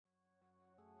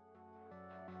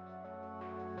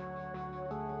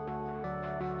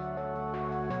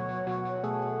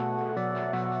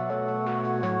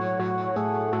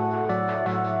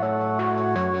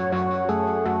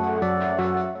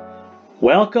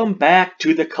Welcome back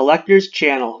to the Collector's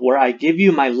channel, where I give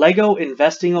you my LEGO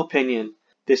investing opinion.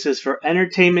 This is for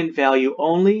entertainment value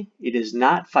only. It is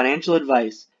not financial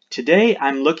advice. Today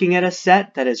I'm looking at a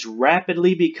set that is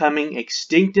rapidly becoming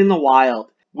extinct in the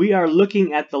wild. We are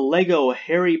looking at the LEGO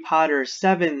Harry Potter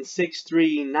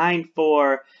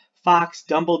 76394 Fawkes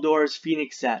Dumbledore's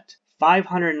Phoenix set.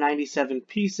 597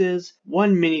 pieces,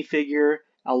 one minifigure,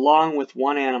 along with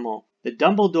one animal. The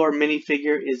Dumbledore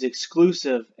minifigure is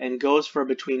exclusive and goes for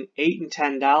between $8 and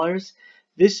 $10.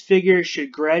 This figure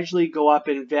should gradually go up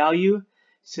in value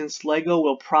since LEGO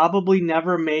will probably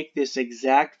never make this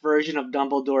exact version of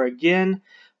Dumbledore again,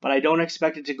 but I don't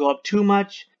expect it to go up too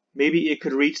much. Maybe it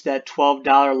could reach that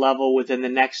 $12 level within the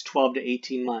next 12 to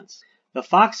 18 months. The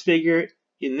Fawkes figure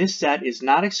in this set is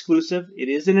not exclusive. It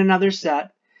is in another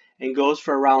set and goes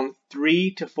for around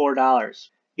 $3 to $4.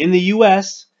 In the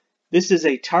US, this is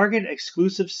a Target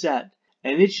exclusive set,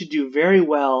 and it should do very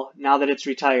well now that it's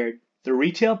retired. The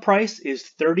retail price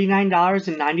is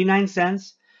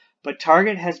 $39.99, but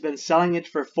Target has been selling it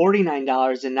for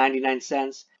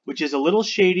 $49.99, which is a little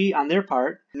shady on their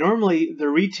part. Normally, the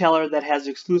retailer that has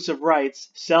exclusive rights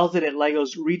sells it at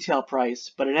LEGO's retail price,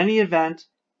 but in any event,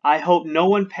 I hope no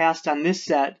one passed on this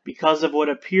set because of what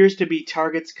appears to be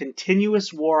Target's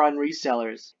continuous war on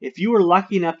resellers. If you were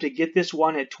lucky enough to get this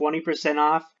one at 20%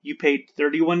 off, you paid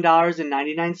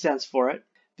 $31.99 for it.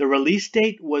 The release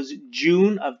date was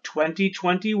June of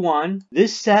 2021.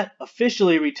 This set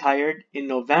officially retired in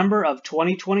November of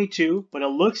 2022, but it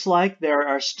looks like there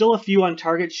are still a few on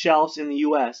Target shelves in the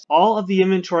US. All of the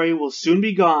inventory will soon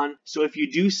be gone, so if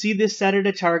you do see this set at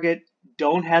a Target,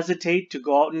 don't hesitate to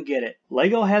go out and get it.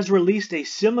 LEGO has released a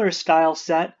similar style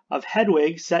set of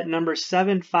Hedwig, set number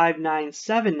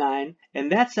 75979,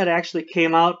 and that set actually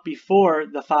came out before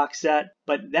the Fawkes set,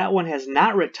 but that one has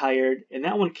not retired, and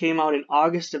that one came out in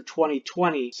August of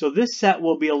 2020. So this set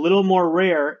will be a little more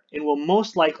rare and will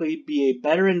most likely be a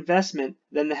better investment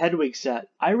than the Hedwig set.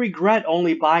 I regret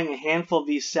only buying a handful of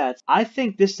these sets. I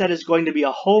think this set is going to be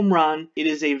a home run. It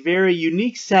is a very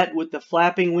unique set with the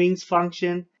flapping wings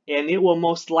function, and it will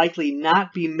most likely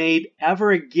not be made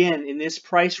ever again in this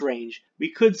price range.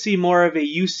 We could see more of a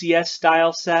UCS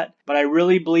style set, but I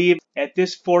really believe at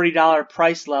this $40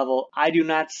 price level, I do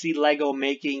not see LEGO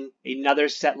making another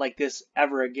set like this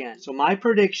ever again. So my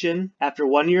prediction, after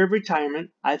 1 year of retirement,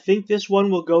 I think this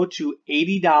one will go to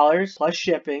 $80 plus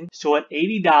shipping. So at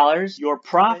 $80, your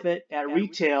profit at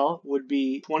retail would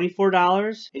be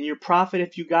 $24, and your profit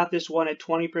if you got this one at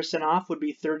 20% off would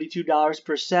be $32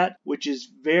 per set, which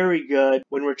is very good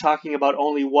when we're talking about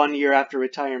only 1 year after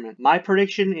retirement. My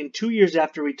prediction, in 2 years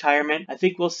after retirement, I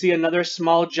think we'll see another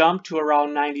small jump to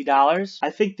around $90. I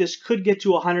think this could get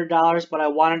to $100, but I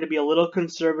wanted to be a little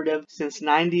conservative since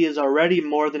 $90 is already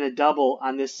more than a double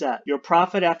on this set. Your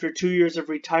profit after 2 years of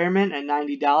retirement at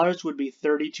 $90 would be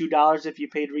 $32 if you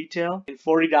paid retail and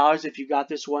 $40 if you got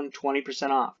this one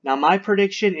 20% off. Now my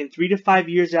prediction, in 3 to 5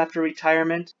 years after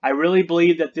retirement, I really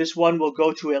believe that this one will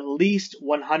go to at least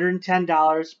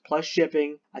 $110 plus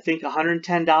shipping. I think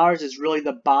 $110 is really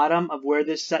the bottom of where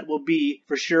this set will be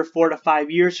for sure 4 to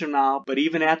 5 years from now, but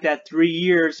even at that 3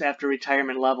 years after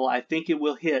retirement level, I think it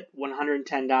will hit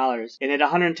 $110. And at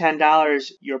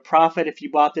 $110, your profit if you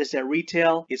bought this at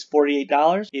retail is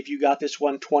 $48. If you got this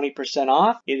one 20%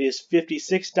 off, it is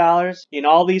 $56. In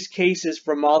all these cases,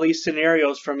 from all these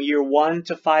scenarios from year 1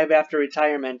 to 5 after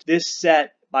retirement, this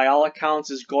set by all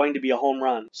accounts is going to be a home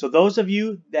run. So those of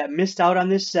you that missed out on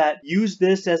this set, use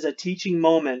this as a teaching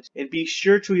moment and be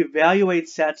sure to evaluate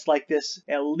sets like this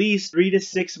at least 3 to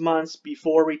 6 months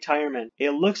before retirement.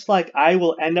 It looks like I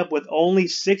will end up with only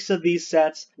 6 of these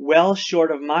sets, well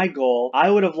short of my goal. I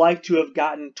would have liked to have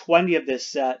gotten 20 of this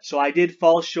set, so I did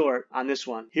fall short on this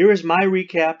one. Here is my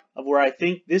recap of where I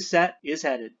think this set is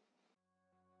headed.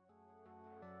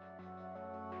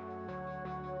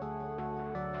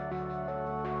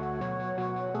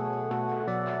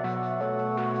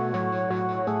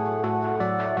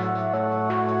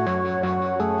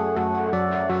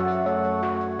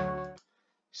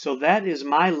 So that is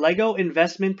my LEGO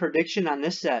investment prediction on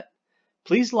this set.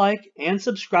 Please like and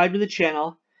subscribe to the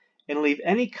channel and leave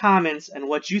any comments on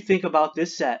what you think about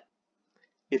this set.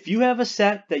 If you have a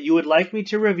set that you would like me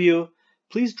to review,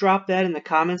 please drop that in the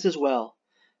comments as well.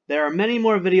 There are many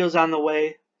more videos on the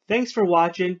way. Thanks for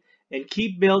watching and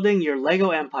keep building your LEGO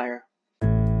empire.